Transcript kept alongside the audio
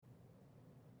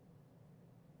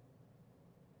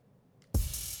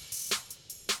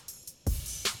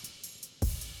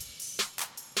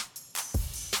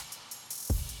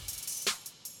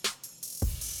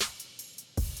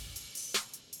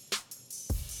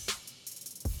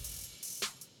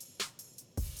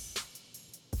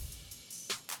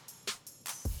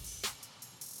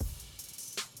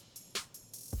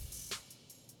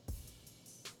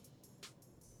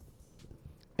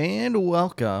And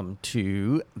welcome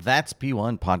to That's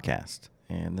P1 podcast.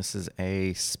 And this is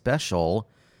a special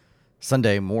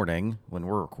Sunday morning, when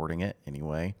we're recording it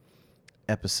anyway,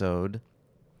 episode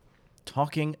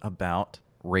talking about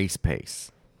race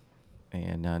pace.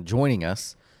 And joining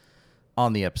us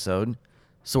on the episode,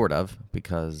 sort of,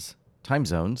 because time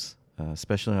zones,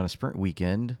 especially on a sprint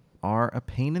weekend, are a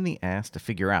pain in the ass to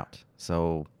figure out.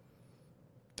 So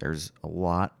there's a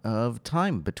lot of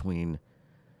time between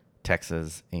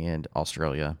Texas and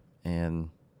Australia, and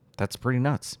that's pretty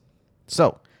nuts.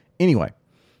 So, anyway,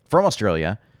 from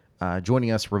Australia,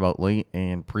 joining us remotely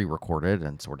and pre-recorded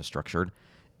and sort of structured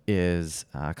is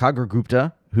Kagra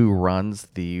Gupta, who runs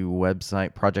the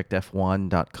website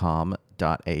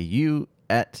projectf1.com.au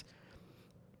at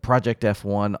Project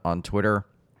F1 on Twitter.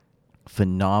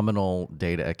 Phenomenal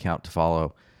data account to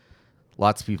follow.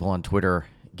 Lots of people on Twitter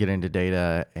get into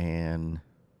data and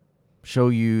show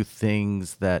you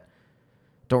things that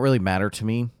don't really matter to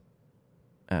me,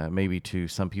 maybe to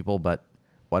some people, but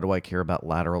why do I care about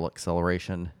lateral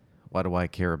acceleration? Why do I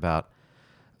care about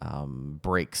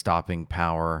brake stopping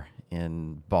power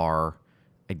in bar?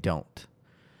 I don't.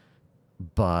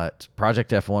 But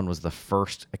Project F1 was the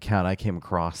first account I came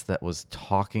across that was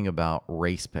talking about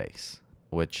race pace,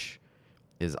 which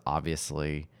is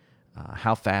obviously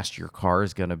how fast your car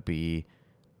is going to be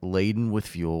laden with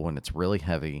fuel when it's really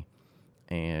heavy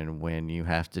and when you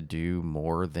have to do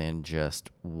more than just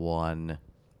one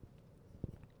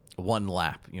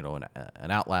lap, an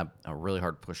out lap, a really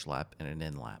hard push lap, and an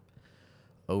in lap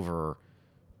over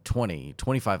 20,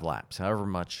 25 laps, however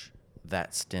much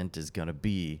that stint is going to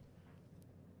be.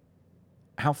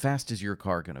 How fast is your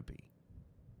car going to be?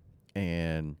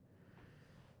 And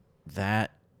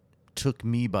that took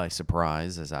me by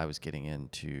surprise as I was getting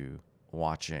into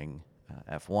watching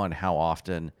F1, how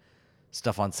often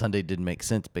stuff on Sunday didn't make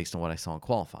sense based on what I saw in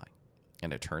qualifying.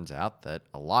 And it turns out that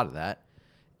a lot of that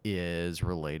is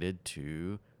related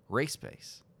to race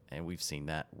pace. And we've seen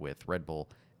that with Red Bull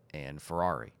and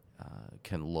Ferrari.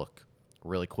 Can look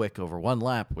really quick over one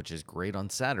lap, which is great on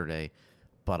Saturday.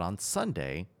 But on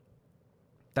Sunday,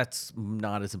 that's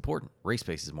not as important. Race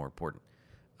pace is more important.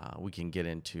 We can get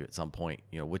into at some point,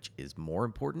 which is more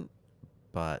important.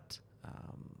 But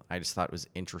I just thought it was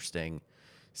interesting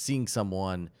seeing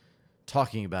someone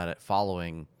talking about it,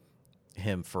 following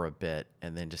him for a bit,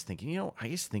 and then just thinking, I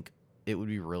just think it would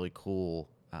be really cool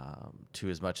to,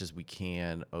 as much as we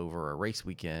can over a race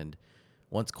weekend,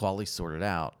 once quali's sorted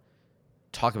out,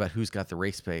 talk about who's got the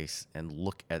race pace and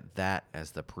look at that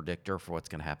as the predictor for what's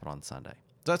going to happen on Sunday.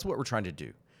 So that's what we're trying to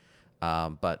do.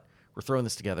 But we're throwing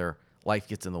this together. Life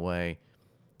gets in the way.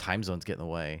 Time zones get in the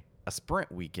way. A sprint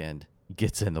weekend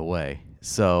gets in the way.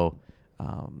 So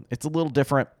it's a little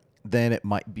different than it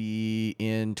might be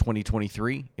in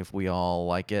 2023 if we all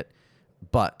like it.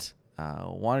 But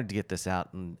wanted to get this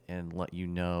out and let you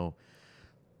know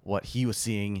what he was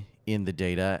seeing in the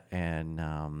data. And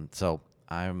so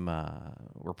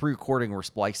we're pre-recording, we're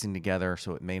splicing together,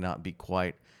 so it may not be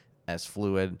quite as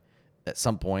fluid. At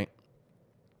some point,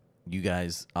 you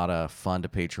guys ought to fund a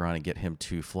Patreon and get him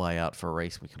to fly out for a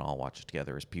race. We can all watch it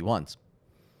together as P1s.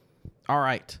 All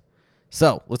right.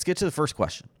 So let's get to the first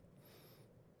question.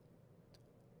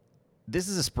 This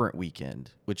is a sprint weekend,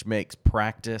 which makes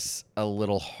practice a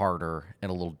little harder and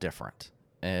a little different.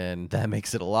 And that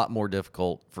makes it a lot more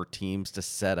difficult for teams to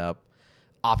set up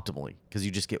optimally because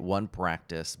you just get one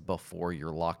practice before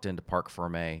you're locked into Parc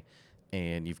Fermé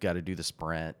and you've got to do the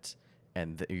sprint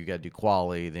and you've got to do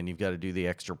quali, then you've got to do the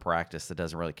extra practice that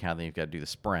doesn't really count, then you've got to do the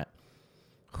sprint.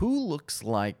 Who looks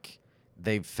like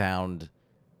they've found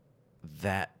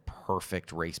that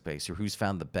perfect race pace, or who's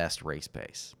found the best race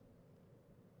pace?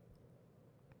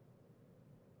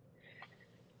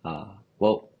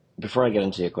 Well, before I get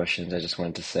into your questions, I just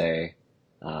wanted to say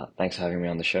thanks for having me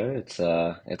on the show. It's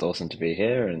awesome to be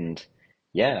here, and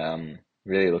yeah, I'm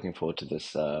really looking forward to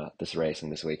this race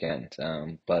and this weekend.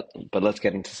 But let's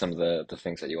get into some of the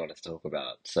things that you wanted to talk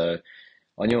about. So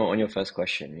on your first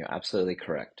question, you're absolutely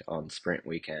correct on sprint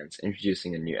weekends,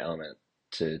 introducing a new element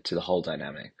to the whole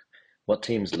dynamic. What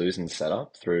teams lose in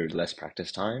setup through less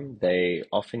practice time, they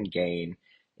often gain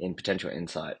in potential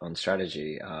insight on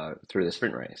strategy through the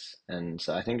sprint race. And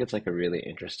so I think it's like a really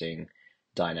interesting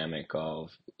dynamic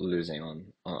of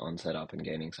losing on setup and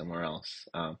gaining somewhere else.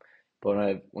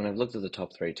 But when I've looked at the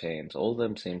top three teams, all of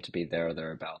them seem to be there or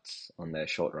thereabouts on their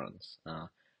short runs.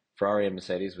 Ferrari and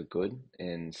Mercedes were good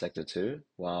in Sector 2,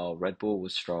 while Red Bull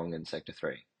was strong in Sector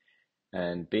 3.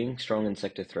 And being strong in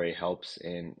Sector 3 helps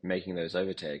in making those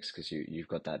overtakes because you've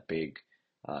got that big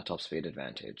top speed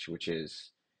advantage,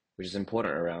 which is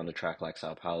important around a track like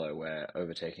Sao Paulo where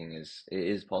overtaking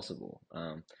is possible.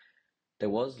 There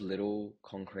was little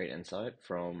concrete insight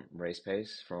from race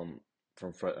pace from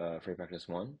free practice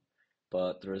one,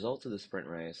 but the results of the sprint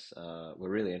race were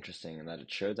really interesting in that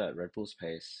it showed that Red Bull's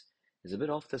pace is a bit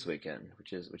off this weekend,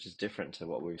 which is different to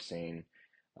what we've seen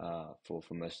for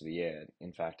most of the year.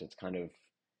 In fact, it's kind of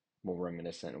more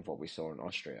reminiscent of what we saw in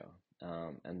Austria.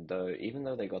 And even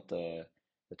though they got the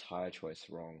tire choice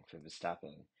wrong for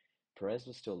Verstappen, Perez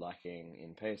was still lacking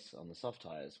in pace on the soft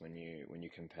tires when you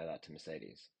compare that to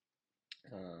Mercedes,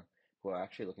 uh, who are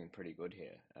actually looking pretty good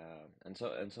here, and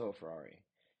so are Ferrari.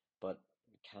 But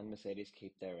can Mercedes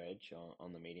keep their edge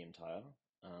on the medium tire?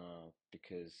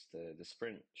 Because the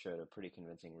sprint showed a pretty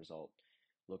convincing result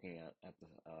looking at the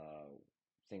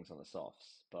things on the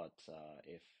softs. But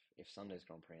if Sunday's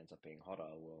Grand Prix ends up being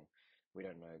hotter, well, we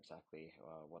don't know exactly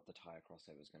what the tire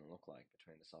crossover is going to look like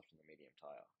between the soft and the medium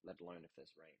tire, let alone if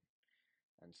there's rain.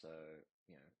 And so,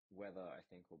 weather I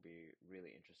think will be really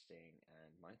interesting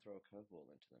and might throw a curveball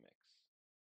into the mix.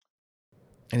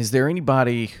 And is there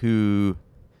anybody who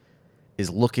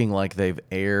is looking like they've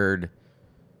aired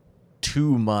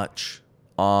too much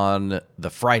on the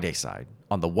Friday side,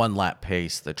 on the one lap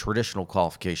pace, the traditional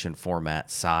qualification format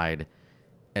side,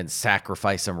 and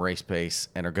sacrifice some race pace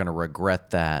and are going to regret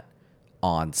that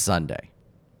on Sunday?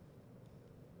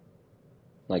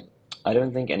 Like, I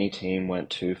don't think any team went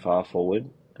too far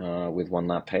forward with one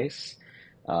lap pace.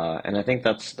 And I think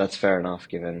that's fair enough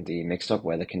given the mixed up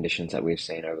weather conditions that we've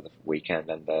seen over the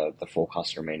weekend and the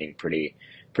forecast remaining pretty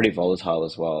volatile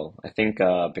as well. I think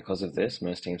because of this,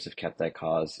 most teams have kept their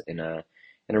cars in a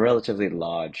relatively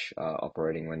large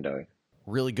operating window.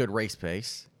 Really good race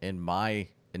pace. In my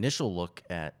initial look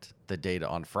at the data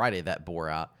on Friday that bore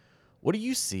out, what do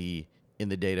you see in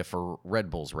the data for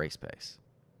Red Bull's race pace?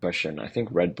 Question. I think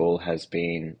Red Bull has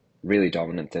been really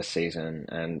dominant this season,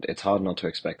 and it's hard not to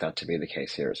expect that to be the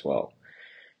case here as well.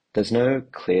 There's no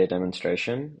clear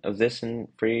demonstration of this in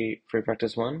free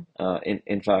practice one.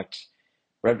 In fact,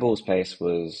 Red Bull's pace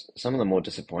was some of the more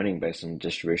disappointing based on the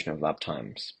distribution of lap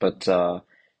times. But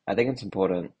I think it's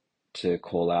important to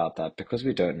call out that because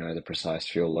we don't know the precise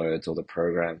fuel loads or the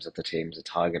programs that the teams are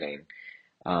targeting,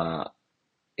 uh,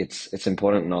 it's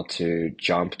important not to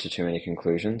jump to too many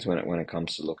conclusions when it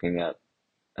comes to looking at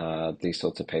these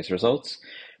sorts of pace results.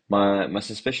 My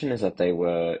suspicion is that they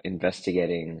were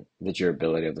investigating the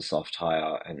durability of the soft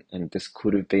tire, and this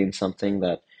could have been something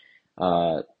that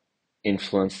uh,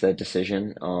 influenced their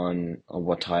decision on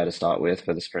what tire to start with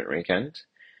for the sprint weekend.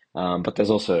 But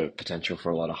there's also potential for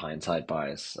a lot of hindsight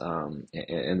bias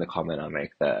in the comment I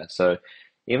make there. So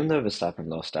even though Verstappen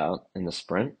lost out in the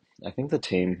sprint, I think the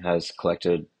team has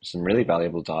collected some really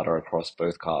valuable data across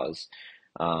both cars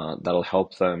that'll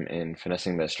help them in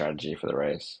finessing their strategy for the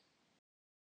race.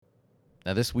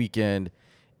 Now, this weekend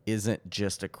isn't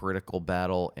just a critical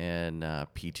battle in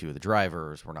P2 of the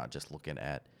drivers. We're not just looking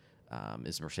at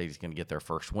is Mercedes going to get their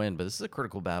first win, but this is a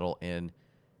critical battle in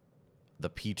the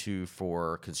P2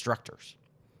 for constructors.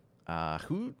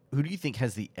 Who do you think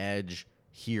has the edge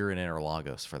here in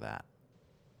Interlagos for that?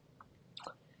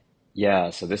 Yeah,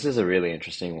 so this is a really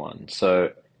interesting one.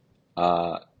 So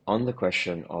Uh, on the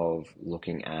question of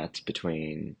looking at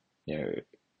between,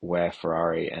 where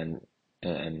Ferrari and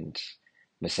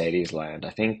Mercedes land, I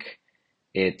think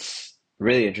it's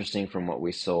really interesting from what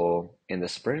we saw in the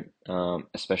sprint,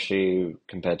 especially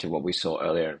compared to what we saw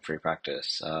earlier in free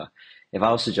practice. If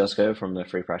I was to just go from the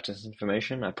free practice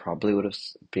information, I probably would have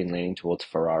been leaning towards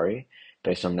Ferrari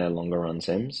based on their longer run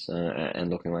sims and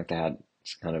looking like they had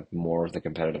kind of more of the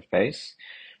competitive pace.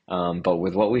 But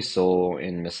with what we saw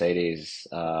in Mercedes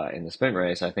in the sprint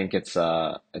race, I think it's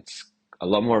a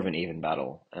lot more of an even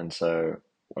battle. And so,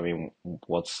 I mean,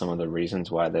 what's some of the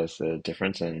reasons why there's a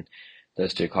difference in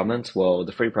those two comments? Well,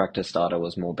 the free practice data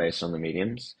was more based on the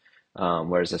mediums,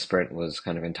 whereas the sprint was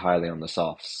kind of entirely on the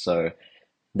softs. So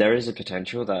there is a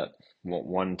potential that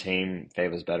one team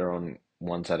favors better on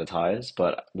one set of tires,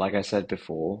 but like I said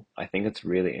before, I think it's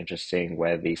really interesting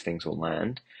where these things will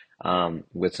land,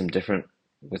 with some different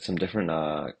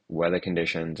weather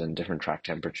conditions and different track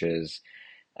temperatures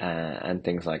and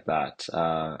things like that.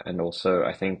 And also,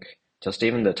 I think just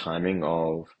even the timing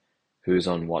of who's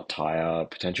on what tire,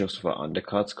 potentials for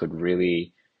undercuts could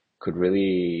really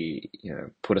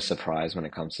put a surprise when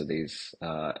it comes to these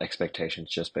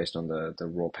expectations just based on the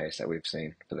raw pace that we've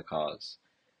seen for the cars.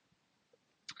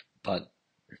 But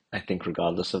I think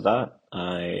regardless of that,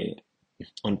 I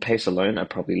on pace alone, I'm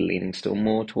probably leaning still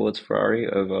more towards Ferrari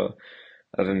over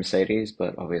Mercedes.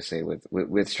 But obviously,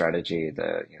 with strategy,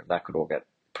 that could all get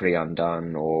pretty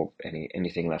undone, or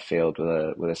anything left field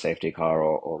with a safety car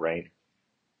or rain.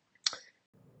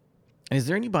 And is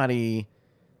there anybody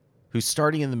who's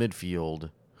starting in the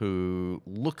midfield who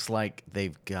looks like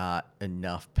they've got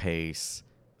enough pace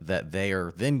that they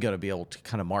are then going to be able to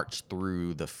kind of march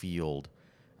through the field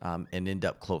and end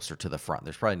up closer to the front?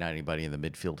 There's probably not anybody in the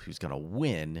midfield who's going to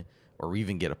win or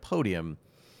even get a podium,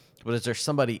 but is there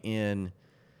somebody in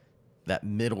that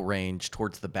middle range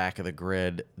towards the back of the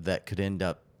grid that could end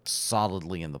up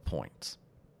solidly in the points?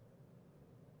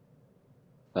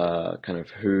 Kind of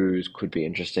who could be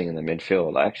interesting in the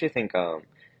midfield. I actually think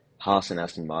Haas and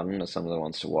Aston Martin are some of the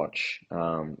ones to watch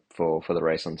for the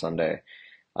race on Sunday.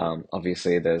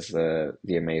 Obviously, there's the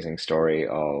amazing story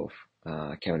of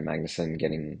Kevin Magnussen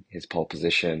getting his pole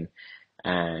position,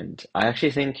 and I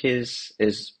actually think his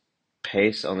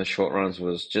pace on the short runs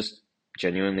was just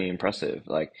genuinely impressive.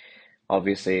 Like,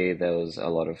 obviously, there was a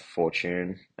lot of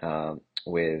fortune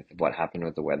with what happened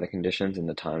with the weather conditions and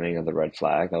the timing of the red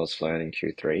flag that was flown in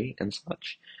Q3 and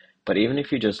such. But even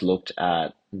if you just looked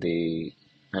at the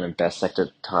kind of best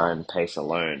sector time pace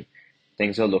alone,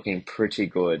 things are looking pretty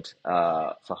good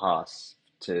for Haas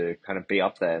to kind of be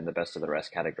up there in the best of the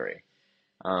rest category.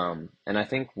 And I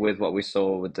think with what we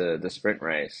saw with the sprint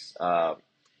race,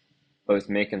 both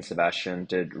Mick and Sebastian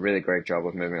did a really great job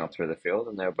of moving up through the field,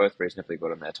 and they were both reasonably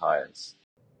good on their tires.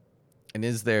 And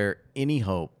is there any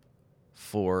hope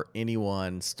for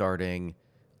anyone starting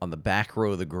on the back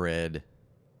row of the grid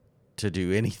to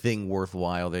do anything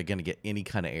worthwhile? They're going to get any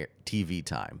kind of TV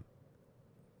time?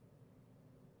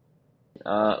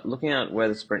 Looking at where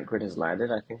the sprint grid has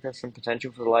landed, I think there's some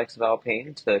potential for the likes of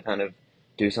Alpine to kind of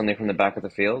do something from the back of the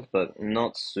field, but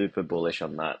not super bullish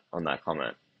on that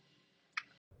comment.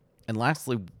 And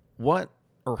lastly, what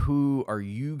or who are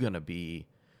you going to be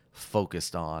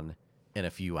focused on in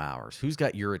a few hours? Who's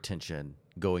got your attention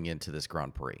going into this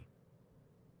Grand Prix?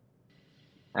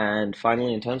 And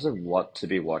finally, in terms of what to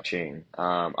be watching,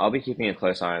 I'll be keeping a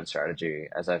close eye on strategy,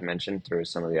 as I've mentioned through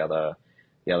some of the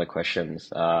other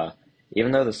questions.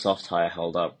 Even though the soft tire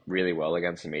held up really well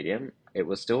against the medium, it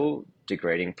was still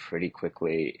degrading pretty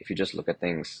quickly if you just look at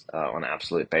things on an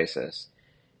absolute basis.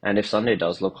 And if Sunday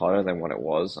does look hotter than what it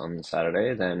was on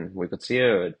Saturday, then we could see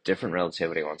a different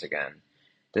relativity once again.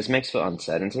 This makes for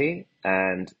uncertainty,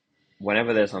 and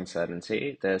whenever there's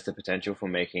uncertainty, there's the potential for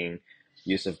making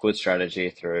use of good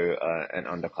strategy through an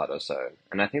undercut or so.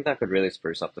 And I think that could really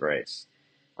spruce up the race.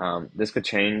 This could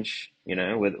change,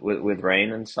 with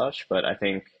rain and such, but I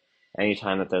think any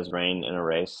time that there's rain in a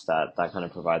race, that kind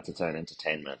of provides its own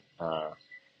entertainment.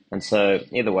 And so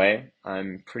either way,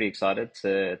 I'm pretty excited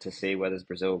to see where this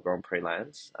Brazil Grand Prix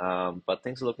lands. But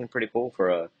things are looking pretty cool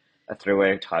for a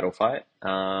three-way title fight.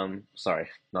 Sorry,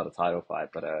 not a title fight,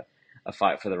 but a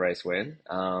fight for the race win.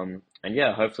 And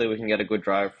yeah, hopefully we can get a good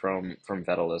drive from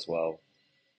Vettel as well.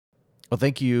 Well,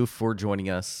 thank you for joining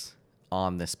us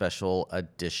on this special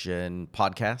edition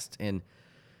podcast and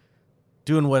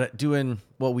doing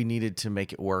what we needed to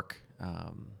make it work.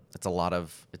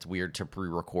 It's weird to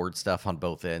pre-record stuff on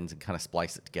both ends and kind of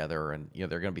splice it together. And, there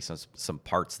are going to be some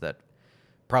parts that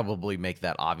probably make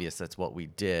that obvious. That's what we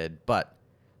did. But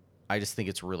I just think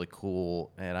it's really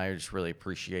cool. And I just really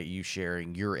appreciate you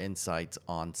sharing your insights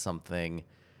on something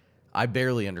I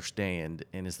barely understand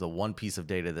and is the one piece of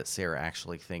data that Sarah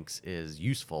actually thinks is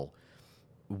useful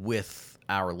with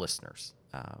our listeners.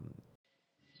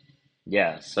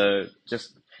 Yeah, so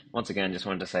just once again, just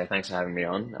wanted to say thanks for having me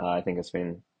on. I think it's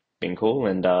been cool,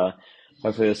 and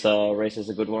hopefully this race is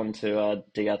a good one to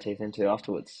dig our teeth into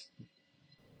afterwards.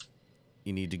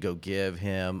 You need to go give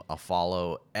him a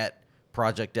follow at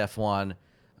Project F1.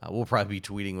 We'll probably be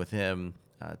tweeting with him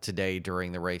today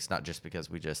during the race, not just because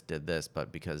we just did this,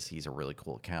 but because he's a really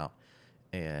cool account.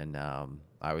 And I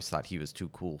always thought he was too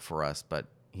cool for us, but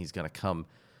he's going to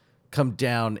come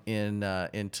down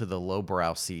into the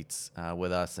lowbrow seats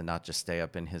with us and not just stay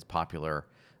up in his popular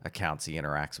accounts he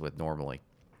interacts with normally.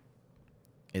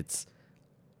 It's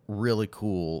really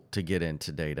cool to get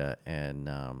into data and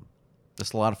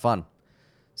just a lot of fun.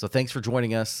 So thanks for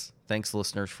joining us. Thanks,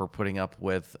 listeners, for putting up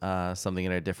with something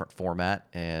in a different format.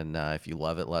 And if you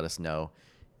love it, let us know.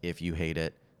 If you hate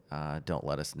it, don't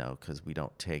let us know because we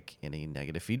don't take any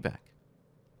negative feedback.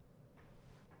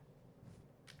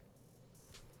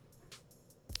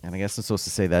 And I guess I'm supposed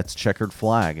to say that's checkered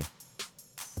flag.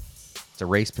 It's a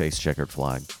race pace checkered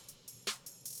flag.